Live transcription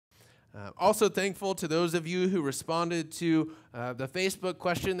Also thankful to those of you who responded to the Facebook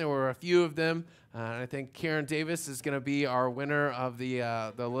question. There were a few of them. I think Karen Davis is going to be our winner of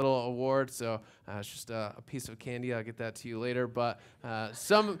the little award. So it's just a piece of candy. I'll get that to you later. But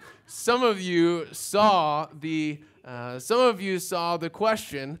some of you saw the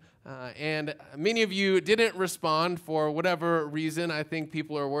question. And many of you didn't respond for whatever reason. I think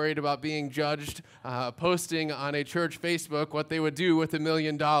people are worried about being judged posting on a church Facebook what they would do with $1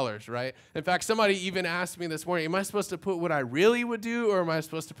 million, right? In fact, somebody even asked me this morning, am I supposed to put what I really would do, or am I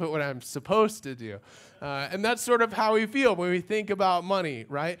supposed to put what I'm supposed to do? And that's sort of how we feel when we think about money,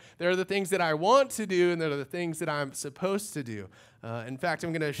 right? There are the things that I want to do, and there are the things that I'm supposed to do. In fact,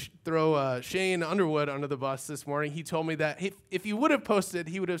 I'm going to throw Shane Underwood under the bus this morning. He told me that if he would have posted,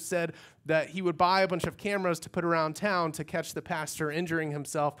 he would have said that he would buy a bunch of cameras to put around town to catch the pastor injuring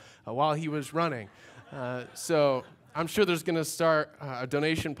himself while he was running. So I'm sure there's going to start a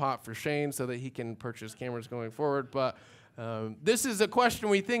donation pot for Shane so that he can purchase cameras going forward. But this is a question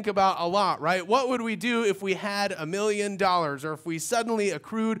we think about a lot, right? What would we do if we had $1 million, or if we suddenly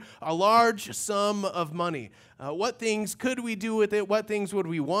accrued a large sum of money? What things could we do with it? What things would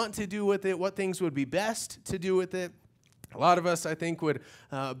we want to do with it? What things would be best to do with it? A lot of us, I think, would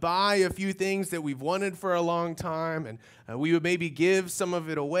buy a few things that we've wanted for a long time, and we would maybe give some of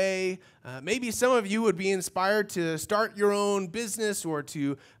it away. Maybe some of you would be inspired to start your own business, or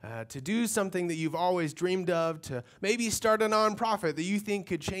to do something that you've always dreamed of, to maybe start a nonprofit that you think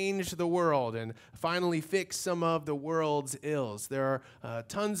could change the world and finally fix some of the world's ills. There are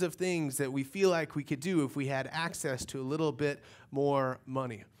tons of things that we feel like we could do if we had access to a little bit more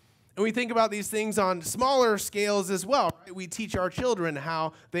money. And we think about these things on smaller scales as well. Right? We teach our children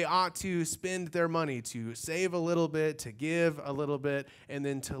how they ought to spend their money, to save a little bit, to give a little bit, and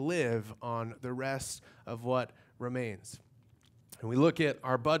then to live on the rest of what remains. And we look at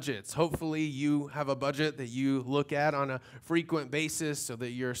our budgets. Hopefully you have a budget that you look at on a frequent basis so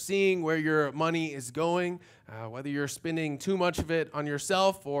that you're seeing where your money is going, whether you're spending too much of it on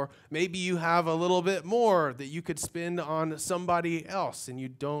yourself, or maybe you have a little bit more that you could spend on somebody else and you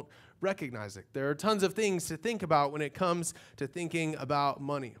don't recognize it. There are tons of things to think about when it comes to thinking about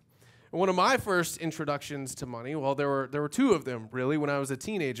money. One of my first introductions to money, well, there were two of them, really, when I was a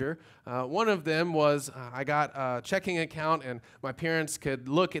teenager. One of them was I got a checking account, and my parents could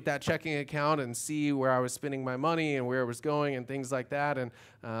look at that checking account and see where I was spending my money and where it was going and things like that. And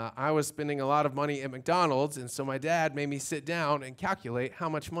I was spending a lot of money at McDonald's, and so my dad made me sit down and calculate how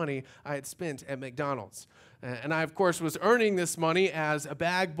much money I had spent at McDonald's. And I, of course, was earning this money as a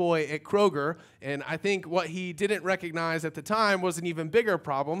bag boy at Kroger, and I think what he didn't recognize at the time was an even bigger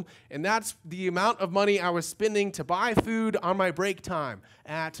problem, and that's the amount of money I was spending to buy food on my break time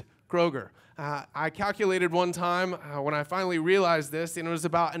at Kroger. I calculated one time when I finally realized this, and it was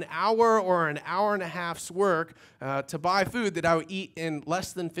about an hour or an hour and a half's work to buy food that I would eat in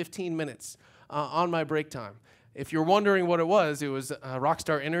less than 15 minutes on my break time. If you're wondering what it was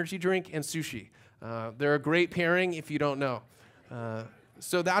Rockstar Energy drink and sushi. They're a great pairing if you don't know.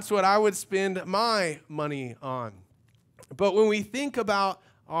 So that's what I would spend my money on. But when we think about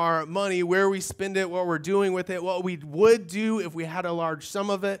our money, where we spend it, what we're doing with it, what we would do if we had a large sum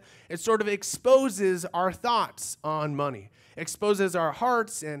of it, it sort of exposes our thoughts on money, exposes our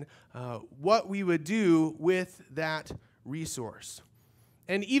hearts and what we would do with that resource.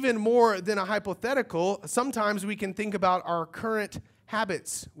 And even more than a hypothetical, sometimes we can think about our current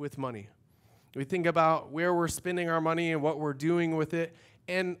habits with money. We think about where we're spending our money and what we're doing with it.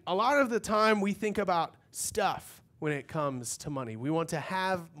 And a lot of the time we think about stuff when it comes to money. We want to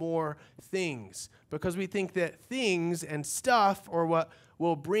have more things because we think that things and stuff are what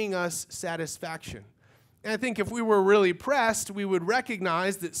will bring us satisfaction. And I think if we were really pressed, we would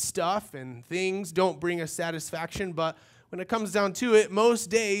recognize that stuff and things don't bring us satisfaction. But when it comes down to it, most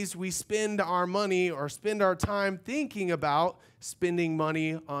days we spend our money or spend our time thinking about spending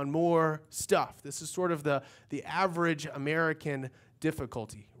money on more stuff. This is sort of the average American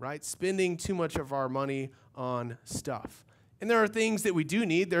difficulty, right? Spending too much of our money on stuff. And there are things that we do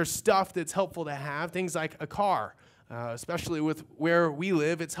need. There's stuff that's helpful to have, things like a car. Especially with where we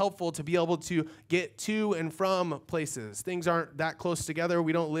live, it's helpful to be able to get to and from places. Things aren't that close together.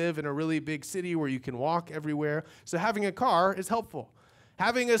 We don't live in a really big city where you can walk everywhere. So having a car is helpful.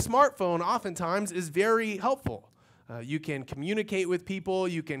 Having a smartphone oftentimes is very helpful. You can communicate with people.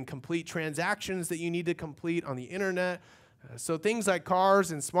 You can complete transactions that you need to complete on the internet. So things like cars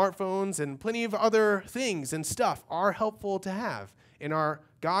and smartphones and plenty of other things and stuff are helpful to have in our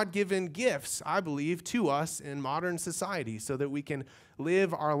God-given gifts, I believe, to us in modern society so that we can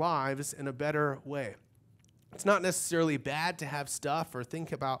live our lives in a better way. It's not necessarily bad to have stuff or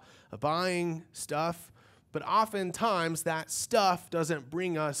think about buying stuff, but oftentimes that stuff doesn't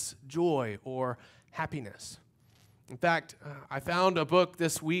bring us joy or happiness. In fact, I found a book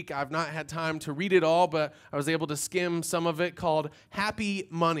this week. I've not had time to read it all, but I was able to skim some of it, called Happy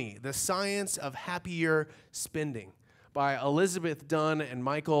Money: The Science of Happier Spending by Elizabeth Dunn and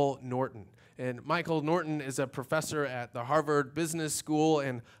Michael Norton. And Michael Norton is a professor at the Harvard Business School,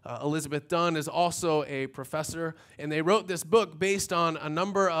 and Elizabeth Dunn is also a professor. And they wrote this book based on a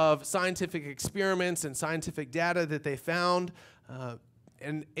number of scientific experiments and scientific data that they found.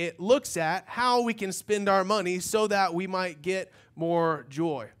 And it looks at how we can spend our money so that we might get more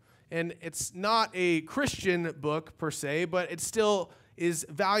joy. And it's not a Christian book per se, but it still is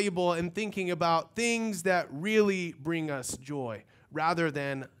valuable in thinking about things that really bring us joy rather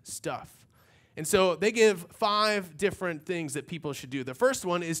than stuff. And so they give 5 different things that people should do. The first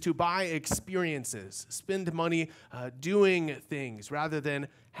one is to buy experiences, spend money doing things rather than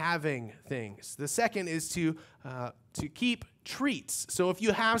having things. The second is to keep treats. So if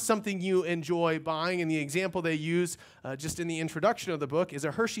you have something you enjoy buying, and the example they use just in the introduction of the book is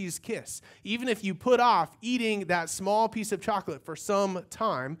a Hershey's Kiss. Even if you put off eating that small piece of chocolate for some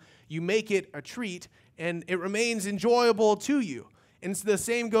time, you make it a treat and it remains enjoyable to you. And the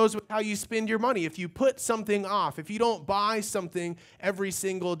same goes with how you spend your money. If you put something off, if you don't buy something every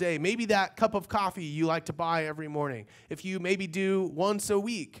single day, maybe that cup of coffee you like to buy every morning, if you maybe do once a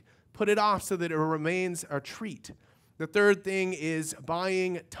week, put it off so that it remains a treat. The third thing is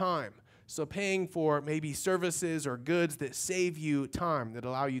buying time. So paying for maybe services or goods that save you time, that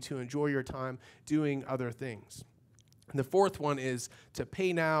allow you to enjoy your time doing other things. And the fourth one is to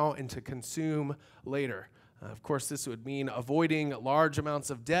pay now and to consume later. Of course, this would mean avoiding large amounts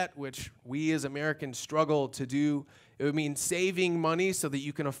of debt, which we as Americans struggle to do. It would mean saving money so that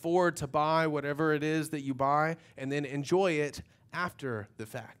you can afford to buy whatever it is that you buy and then enjoy it after the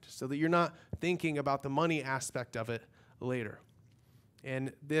fact, so that you're not thinking about the money aspect of it later.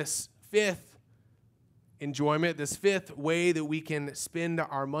 And this fifth enjoyment, this fifth way that we can spend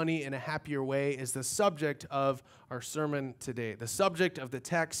our money in a happier way, is the subject of our sermon today, the subject of the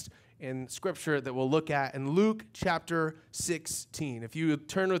text in Scripture that we'll look at in Luke chapter 16. If you would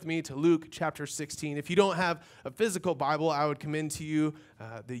turn with me to Luke chapter 16. If you don't have a physical Bible, I would commend to you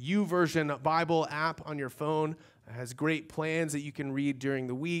the YouVersion Bible app on your phone. It has great plans that you can read during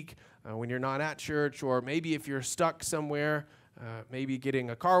the week when you're not at church, or maybe if you're stuck somewhere, maybe getting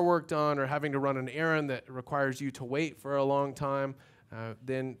a car work done or having to run an errand that requires you to wait for a long time,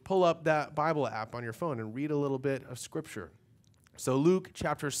 then pull up that Bible app on your phone and read a little bit of Scripture. So Luke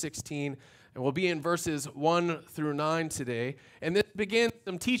chapter 16, and we'll be in verses 1 through 9 today. And this begins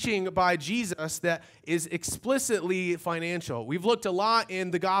some teaching by Jesus that is explicitly financial. We've looked a lot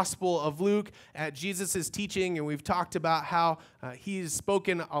in the Gospel of Luke at Jesus' teaching, and we've talked about how he's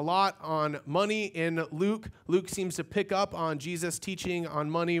spoken a lot on money in Luke. Luke seems to pick up on Jesus' teaching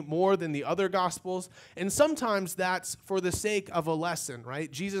on money more than the other Gospels. And sometimes that's for the sake of a lesson, right?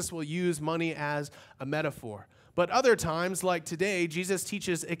 Jesus will use money as a metaphor. But other times, like today, Jesus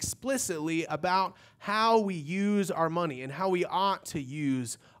teaches explicitly about how we use our money and how we ought to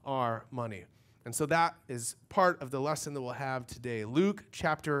use our money. And so that is part of the lesson that we'll have today. Luke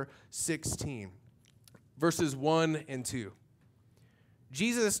chapter 16, verses 1 and 2.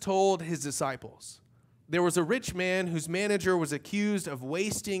 Jesus told his disciples, "There was a rich man whose manager was accused of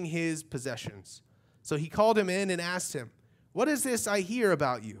wasting his possessions. So he called him in and asked him, 'What is this I hear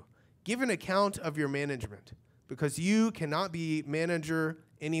about you? Give an account of your management, because you cannot be manager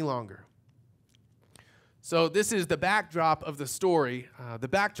any longer.'" So this is the backdrop of the story, the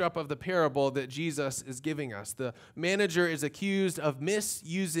backdrop of the parable that Jesus is giving us. The manager is accused of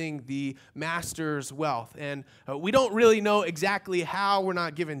misusing the master's wealth. And we don't really know exactly how. We're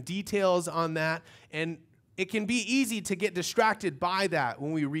not given details on that. And it can be easy to get distracted by that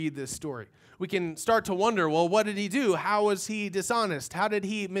when we read this story. We can start to wonder, well, what did he do? How was he dishonest? How did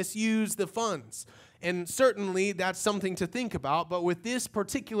he misuse the funds? And certainly that's something to think about, but with this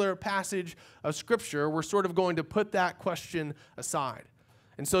particular passage of Scripture, we're sort of going to put that question aside.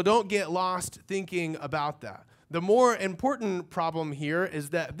 And so don't get lost thinking about that. The more important problem here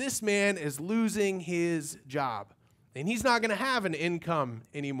is that this man is losing his job, and he's not going to have an income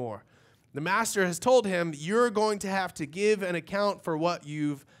anymore. The master has told him, you're going to have to give an account for what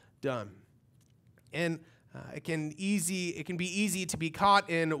you've done. And it can be easy to be caught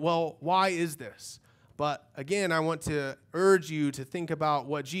in, well, why is this? But again, I want to urge you to think about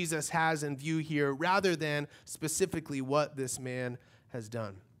what Jesus has in view here rather than specifically what this man has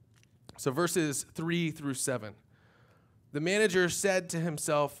done. So verses 3 through 7. The manager said to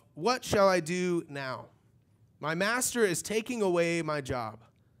himself, "What shall I do now? My master is taking away my job.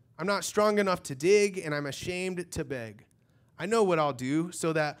 I'm not strong enough to dig, and I'm ashamed to beg. I know what I'll do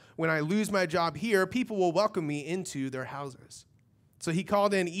so that when I lose my job here, people will welcome me into their houses." So he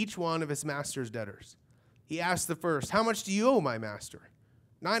called in each one of his master's debtors. He asked the first, "How much do you owe my master?"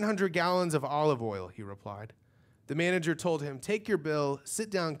 900 gallons of olive oil, he replied. The manager told him, "Take your bill,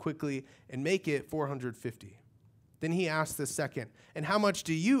 sit down quickly, and make it 450. Then he asked the second, "And how much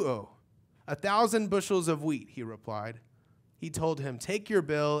do you owe?" 1,000 bushels of wheat, he replied. He told him, "Take your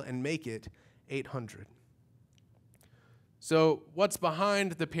bill and make it 800. So what's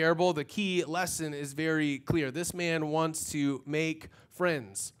behind the parable? The key lesson is very clear. This man wants to make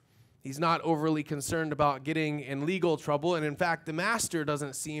friends. He's not overly concerned about getting in legal trouble, and in fact, the master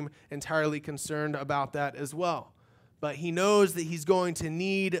doesn't seem entirely concerned about that as well. But he knows that he's going to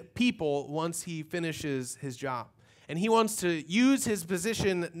need people once he finishes his job. And he wants to use his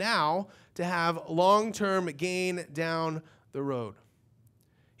position now to have long-term gain down the road.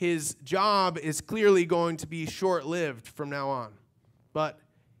 His job is clearly going to be short-lived from now on, but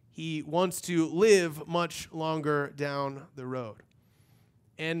he wants to live much longer down the road.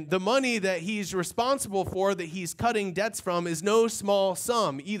 And the money that he's responsible for, that he's cutting debts from, is no small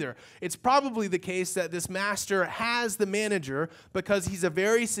sum either. It's probably the case that this master has the manager because he's a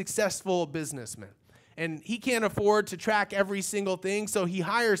very successful businessman. And he can't afford to track every single thing, so he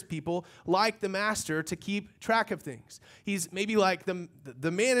hires people like the master to keep track of things. He's maybe like the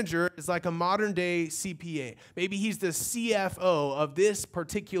manager is like a modern-day CPA. Maybe he's the CFO of this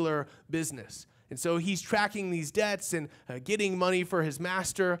particular business. And so he's tracking these debts and getting money for his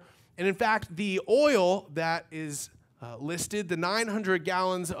master. And in fact, the oil that is listed, the 900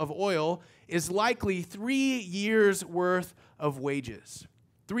 gallons of oil, is likely 3 years' worth of wages.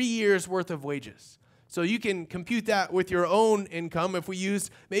 3 years' worth of wages. So you can compute that with your own income. If we use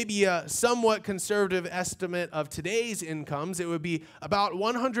maybe a somewhat conservative estimate of today's incomes, it would be about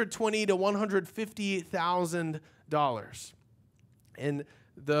 $120,000 to $150,000. And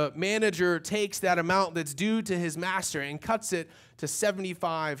the manager takes that amount that's due to his master and cuts it to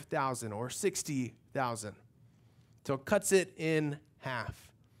 $75,000 or $60,000. So cuts it in half.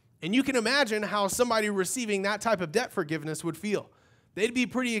 And you can imagine how somebody receiving that type of debt forgiveness would feel. They'd be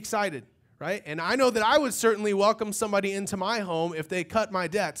pretty excited. Right? And I know that I would certainly welcome somebody into my home if they cut my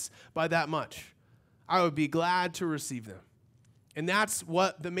debts by that much. I would be glad to receive them. And that's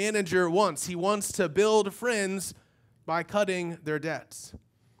what the manager wants. He wants to build friends by cutting their debts.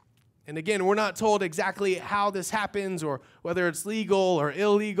 And again, we're not told exactly how this happens or whether it's legal or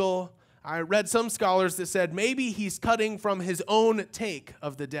illegal. I read some scholars that said maybe he's cutting from his own take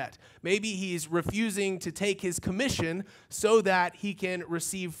of the debt. Maybe he's refusing to take his commission so that he can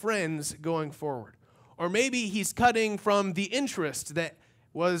receive friends going forward. Or maybe he's cutting from the interest that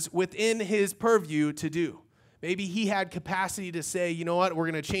was within his purview to do. Maybe he had capacity to say, you know what,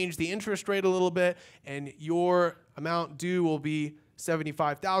 we're going to change the interest rate a little bit, and your amount due will be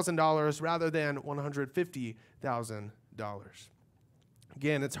 $75,000 rather than $150,000.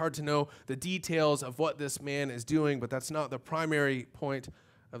 Again, it's hard to know the details of what this man is doing, but that's not the primary point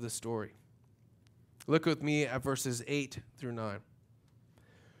of the story. Look with me at verses 8 through 9.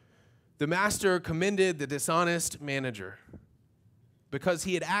 The master commended the dishonest manager because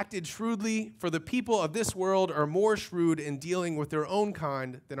he had acted shrewdly, for the people of this world are more shrewd in dealing with their own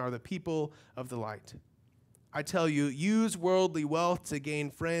kind than are the people of the light. I tell you, use worldly wealth to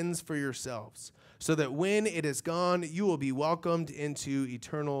gain friends for yourselves, so that when it is gone, you will be welcomed into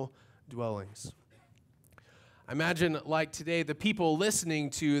eternal dwellings. I imagine, like today, the people listening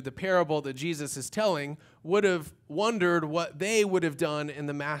to the parable that Jesus is telling would have wondered what they would have done in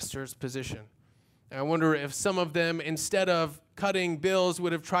the master's position. And I wonder if some of them, instead of cutting bills,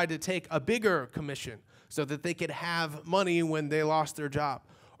 would have tried to take a bigger commission so that they could have money when they lost their job.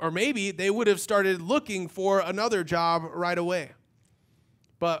 Or maybe they would have started looking for another job right away.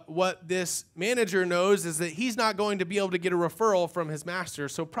 But what this manager knows is that he's not going to be able to get a referral from his master,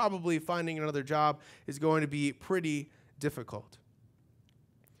 so probably finding another job is going to be pretty difficult.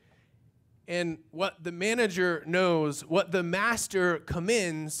 And what the manager knows, what the master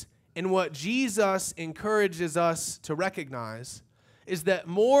commends, and what Jesus encourages us to recognize is that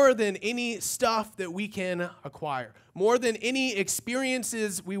more than any stuff that we can acquire, more than any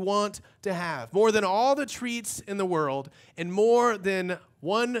experiences we want to have, more than all the treats in the world, and more than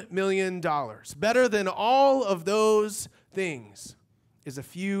 $1 million, better than all of those things, is a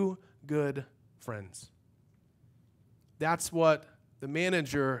few good friends. That's what the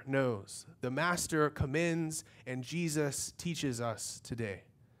manager knows. The master commends, and Jesus teaches us today.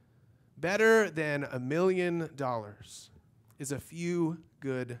 Better than $1 million is a few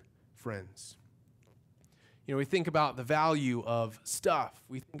good friends. We think about the value of stuff.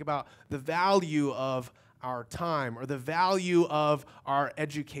 We think about the value of our time or the value of our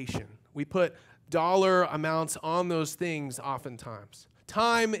education. We put dollar amounts on those things oftentimes.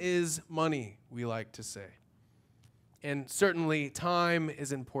 Time is money, we like to say. And certainly time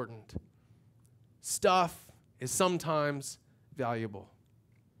is important. Stuff is sometimes valuable.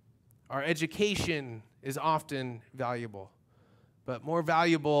 Our education is often valuable. But more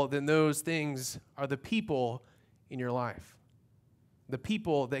valuable than those things are the people in your life. The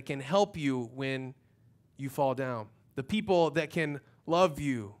people that can help you when you fall down. The people that can love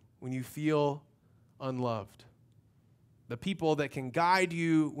you when you feel unloved. The people that can guide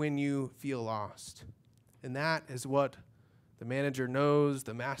you when you feel lost. And that is what the manager knows,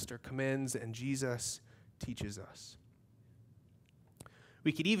 the master commends, and Jesus teaches us.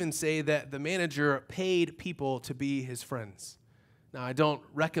 We could even say that the manager paid people to be his friends. Now, I don't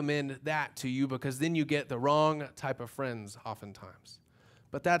recommend that to you because then you get the wrong type of friends oftentimes.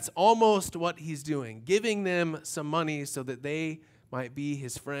 But that's almost what he's doing, giving them some money so that they might be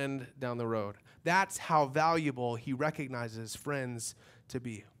his friend down the road. That's how valuable he recognizes friends to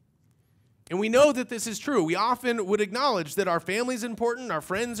be. And we know that this is true. We often would acknowledge that our family's important, our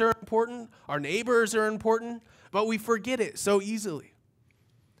friends are important, our neighbors are important, but we forget it so easily.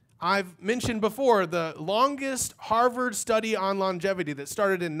 I've mentioned before the longest Harvard study on longevity that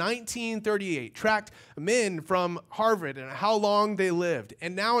started in 1938 tracked men from Harvard and how long they lived.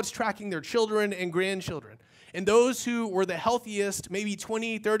 And now it's tracking their children and grandchildren. And those who were the healthiest, maybe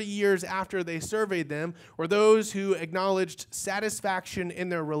 20, 30 years after they surveyed them, were those who acknowledged satisfaction in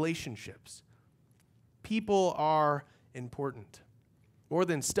their relationships. People are important. More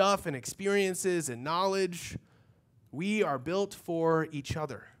than stuff and experiences and knowledge, we are built for each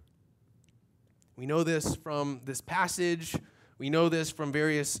other. We know this from this passage. We know this from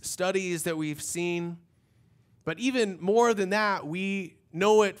various studies that we've seen. But even more than that, we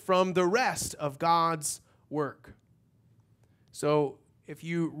know it from the rest of God's work. So if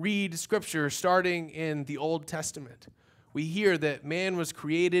you read Scripture starting in the Old Testament, we hear that man was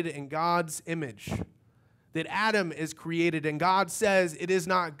created in God's image, that Adam is created, and God says it is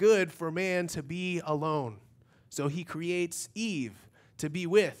not good for man to be alone. So he creates Eve to be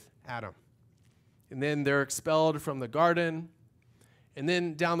with Adam. And then they're expelled from the garden. And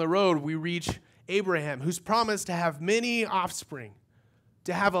then down the road, we reach Abraham, who's promised to have many offspring,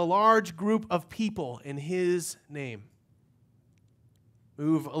 to have a large group of people in his name.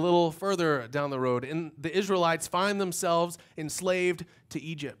 Move a little further down the road, and the Israelites find themselves enslaved to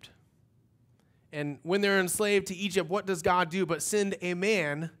Egypt. And when they're enslaved to Egypt, what does God do but send a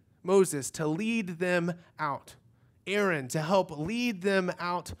man, Moses, to lead them out? Aaron, to help lead them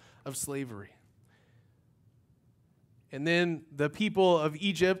out of slavery. And then the people of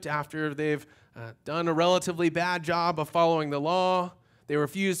Egypt, after they've done a relatively bad job of following the law, they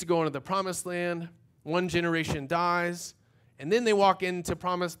refuse to go into the promised land. One generation dies. And then they walk into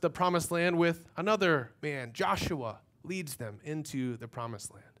the promised land with another man. Joshua leads them into the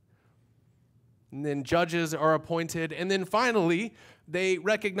promised land. And then judges are appointed. And then finally, they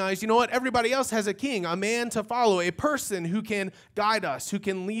recognize, you know what? Everybody else has a king, a man to follow, a person who can guide us, who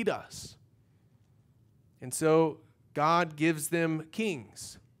can lead us. And so God gives them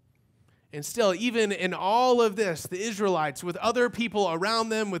kings. And still, even in all of this, the Israelites, with other people around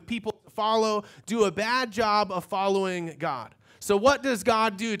them, with people to follow, do a bad job of following God. So what does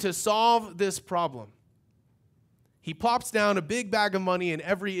God do to solve this problem? He plops down a big bag of money in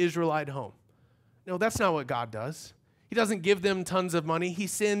every Israelite home. No, that's not what God does. He doesn't give them tons of money. He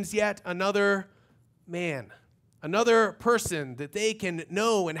sends yet another man, another person that they can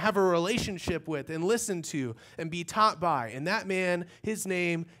know and have a relationship with and listen to and be taught by. And that man, his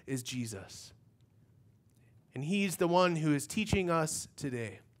name is Jesus. And he's the one who is teaching us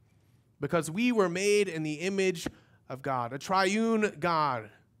today. Because we were made in the image of God, a triune God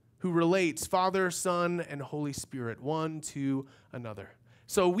who relates Father, Son, and Holy Spirit, one to another.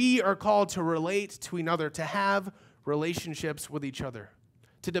 So we are called to relate to another, to have relationships with each other,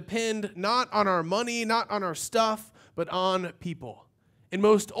 to depend not on our money, not on our stuff, but on people. And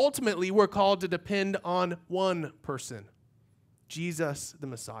most ultimately, we're called to depend on one person, Jesus the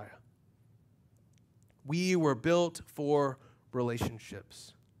Messiah. We were built for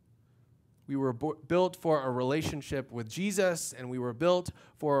relationships. We were built for a relationship with Jesus, and we were built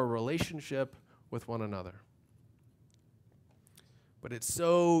for a relationship with one another. But it's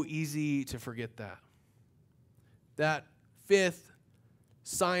so easy to forget that. That fifth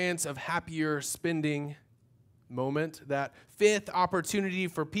science of happier spending moment, that fifth opportunity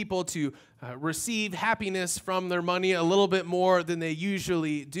for people to receive happiness from their money a little bit more than they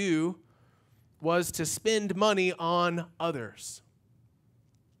usually do, was to spend money on others.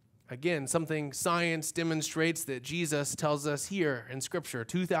 Again, something science demonstrates that Jesus tells us here in Scripture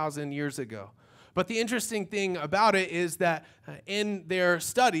 2,000 years ago. But the interesting thing about it is that in their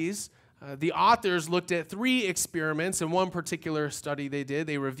studies, the authors looked at 3 experiments. In one particular study they did,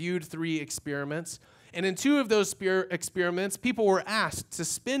 they reviewed 3 experiments. And in 2 of those experiments, people were asked to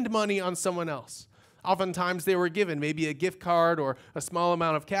spend money on someone else. Oftentimes they were given maybe a gift card or a small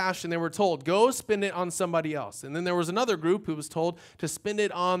amount of cash, and they were told, go spend it on somebody else. And then there was another group who was told to spend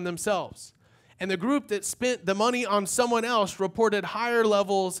it on themselves. And the group that spent the money on someone else reported higher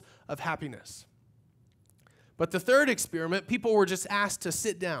levels of happiness. But the 3rd experiment, people were just asked to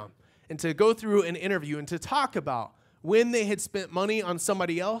sit down and to go through an interview and to talk about when they had spent money on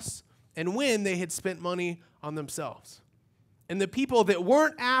somebody else and when they had spent money on themselves. And the people that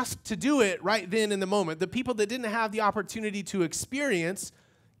weren't asked to do it right then in the moment, the people that didn't have the opportunity to experience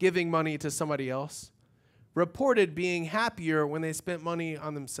giving money to somebody else, reported being happier when they spent money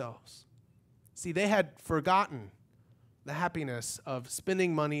on themselves. See, they had forgotten the happiness of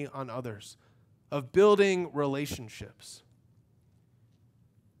spending money on others, of building relationships.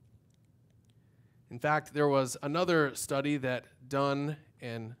 In fact, there was another study that Dunn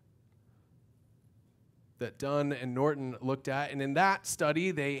and Norton looked at, and in that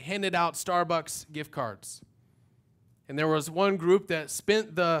study, they handed out Starbucks gift cards. And there was one group that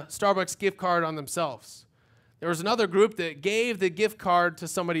spent the Starbucks gift card on themselves. There was another group that gave the gift card to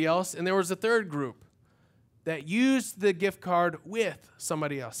somebody else, and there was a third group that used the gift card with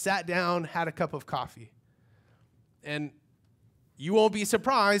somebody else, sat down, had a cup of coffee. And you won't be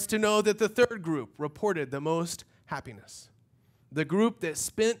surprised to know that the third group reported the most happiness. The group that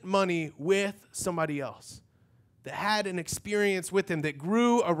spent money with somebody else, that had an experience with them, that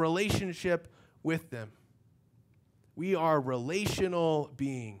grew a relationship with them. We are relational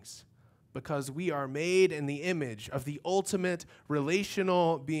beings because we are made in the image of the ultimate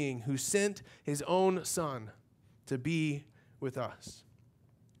relational being who sent his own Son to be with us.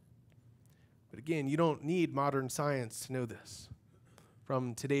 But again, you don't need modern science to know this.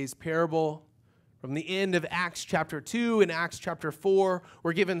 From today's parable, from the end of Acts chapter 2 and Acts chapter 4,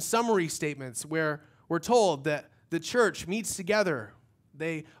 we're given summary statements where we're told that the church meets together.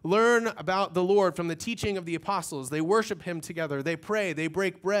 They learn about the Lord from the teaching of the apostles. They worship him together. They pray. They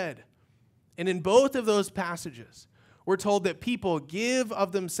break bread. And in both of those passages, we're told that people give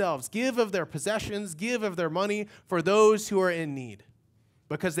of themselves, give of their possessions, give of their money for those who are in need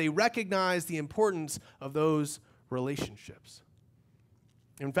because they recognize the importance of those relationships.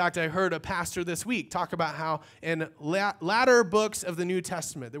 In fact, I heard a pastor this week talk about how in latter books of the New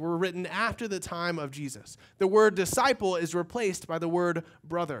Testament that were written after the time of Jesus, the word disciple is replaced by the word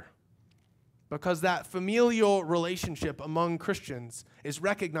brother because that familial relationship among Christians is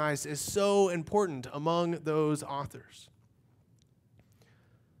recognized as so important among those authors.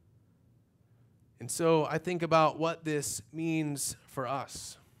 And so I think about what this means for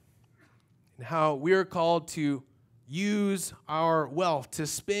us and how we're called to use our wealth, to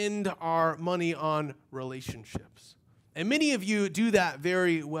spend our money on relationships. And many of you do that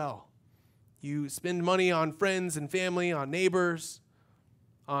very well. You spend money on friends and family, on neighbors,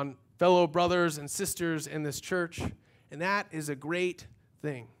 on fellow brothers and sisters in this church, and that is a great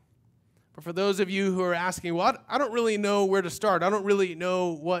thing. But for those of you who are asking, well, I don't really know where to start. I don't really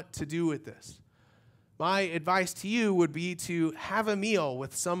know what to do with this. My advice to you would be to have a meal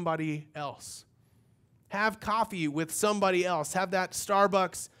with somebody else. Have coffee with somebody else. Have that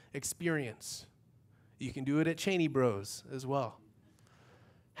Starbucks experience. You can do it at Cheney Bros as well.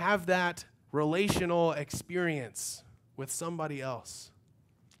 Have that relational experience with somebody else.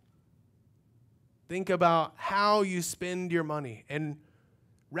 Think about how you spend your money. And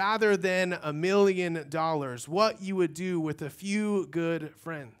rather than $1 million, what you would do with a few good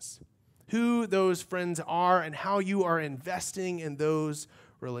friends. Who those friends are and how you are investing in those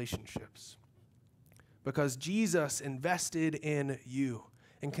relationships. Because Jesus invested in you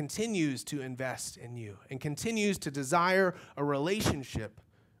and continues to invest in you and continues to desire a relationship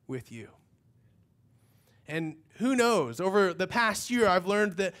with you. And who knows, over the past year, I've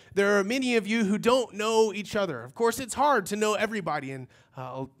learned that there are many of you who don't know each other. Of course, it's hard to know everybody in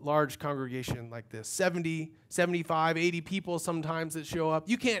a large congregation like this. 70, 75, 80 people sometimes that show up.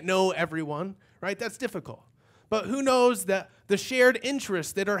 You can't know everyone, right? That's difficult. But who knows that the shared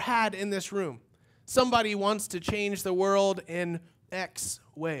interests that are had in this room. Somebody wants to change the world in X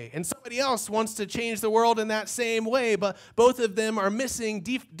way, and somebody else wants to change the world in that same way, but both of them are missing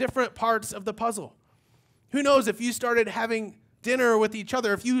different parts of the puzzle. Who knows if you started having dinner with each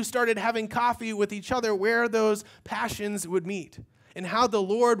other, if you started having coffee with each other, where those passions would meet. and how the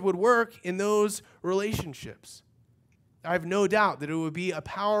Lord would work in those relationships. I have no doubt that it would be a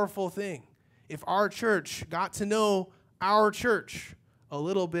powerful thing if our church got to know our church a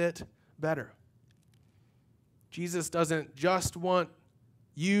little bit better. Jesus doesn't just want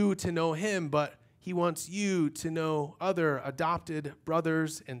you to know him, but he wants you to know other adopted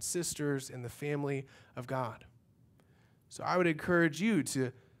brothers and sisters in the family of God. So I would encourage you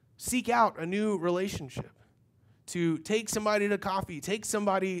to seek out a new relationship, to take somebody to coffee, take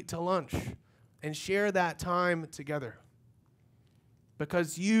somebody to lunch, and share that time together.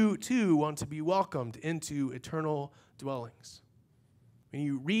 Because you too want to be welcomed into eternal dwellings. When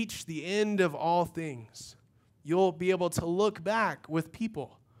you reach the end of all things, you'll be able to look back with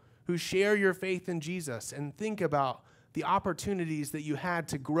people who share your faith in Jesus and think about the opportunities that you had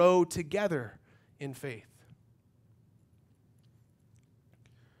to grow together in faith.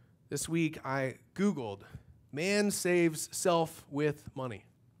 This week I Googled, man saves self with money.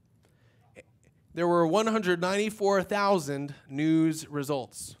 There were 194,000 news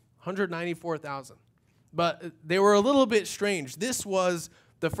results, 194,000. But they were a little bit strange. This was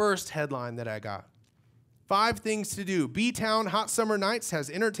the first headline that I got. 5 things to do. B-Town Hot Summer Nights has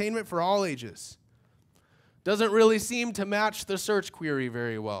entertainment for all ages. Doesn't really seem to match the search query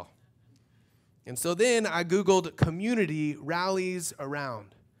very well. And so then I Googled community rallies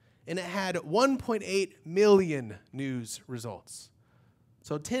around, and it had 1.8 million news results.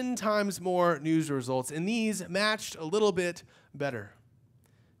 So 10 times more news results, and these matched a little bit better.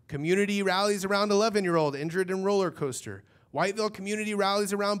 Community rallies around 11-year-old injured in roller coaster. Whiteville community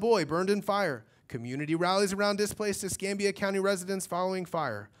rallies around boy burned in fire. Community rallies around displaced Escambia County residents following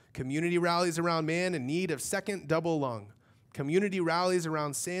fire. Community rallies around man in need of second double lung. Community rallies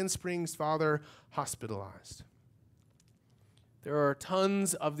around Sand Springs father hospitalized. There are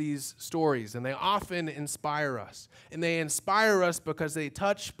tons of these stories, and they often inspire us. And they inspire us because they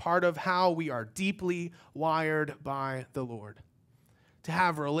touch part of how we are deeply wired by the Lord. To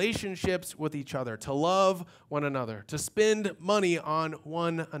have relationships with each other, to love one another, to spend money on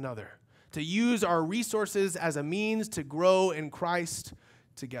one another, to use our resources as a means to grow in Christ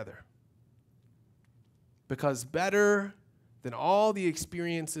together. Because better than all the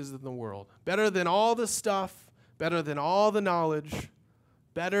experiences in the world, better than all the stuff, better than all the knowledge,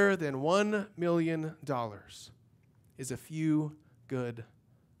 better than $1 million is a few good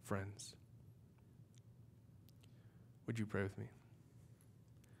friends. Would you pray with me?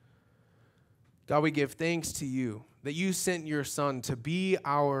 God, we give thanks to you that you sent your son to be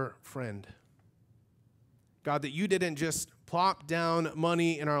our friend. God, that you didn't just plop down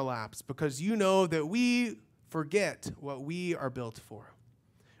money in our laps because you know that we forget what we are built for.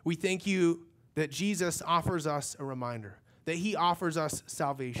 We thank you that Jesus offers us a reminder, that he offers us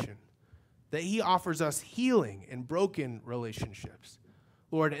salvation, that he offers us healing in broken relationships.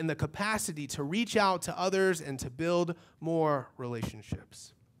 Lord, in the capacity to reach out to others and to build more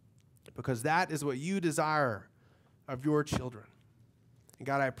relationships. Because that is what you desire of your children. And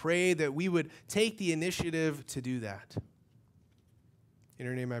God, I pray that we would take the initiative to do that. In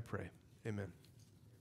your name I pray. Amen.